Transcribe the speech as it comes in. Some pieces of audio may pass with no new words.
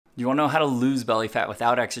You want to know how to lose belly fat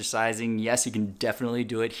without exercising? Yes, you can definitely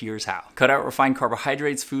do it. Here's how. Cut out refined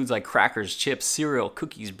carbohydrates, foods like crackers, chips, cereal,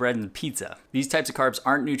 cookies, bread, and pizza. These types of carbs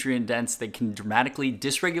aren't nutrient dense. They can dramatically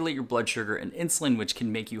dysregulate your blood sugar and insulin, which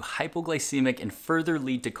can make you hypoglycemic and further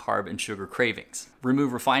lead to carb and sugar cravings.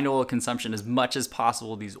 Remove refined oil consumption as much as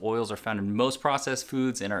possible. These oils are found in most processed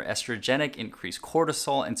foods and are estrogenic, increase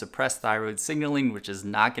cortisol, and suppress thyroid signaling, which is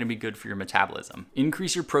not going to be good for your metabolism.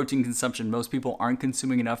 Increase your protein consumption. Most people aren't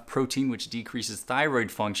consuming enough protein, which decreases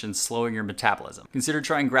thyroid function, slowing your metabolism. Consider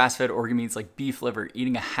trying grass-fed organ meats like beef liver.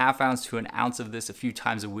 Eating a ½ ounce to an ounce of this a few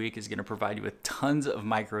times a week is going to provide you with tons of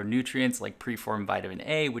micronutrients like preformed vitamin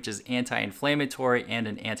A, which is anti-inflammatory and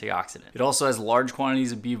an antioxidant. It also has large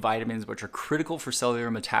quantities of B vitamins, which are critical for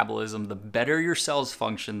cellular metabolism. The better your cells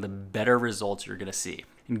function, the better results you're going to see.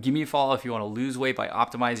 And give me a follow if you want to lose weight by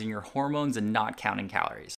optimizing your hormones and not counting calories.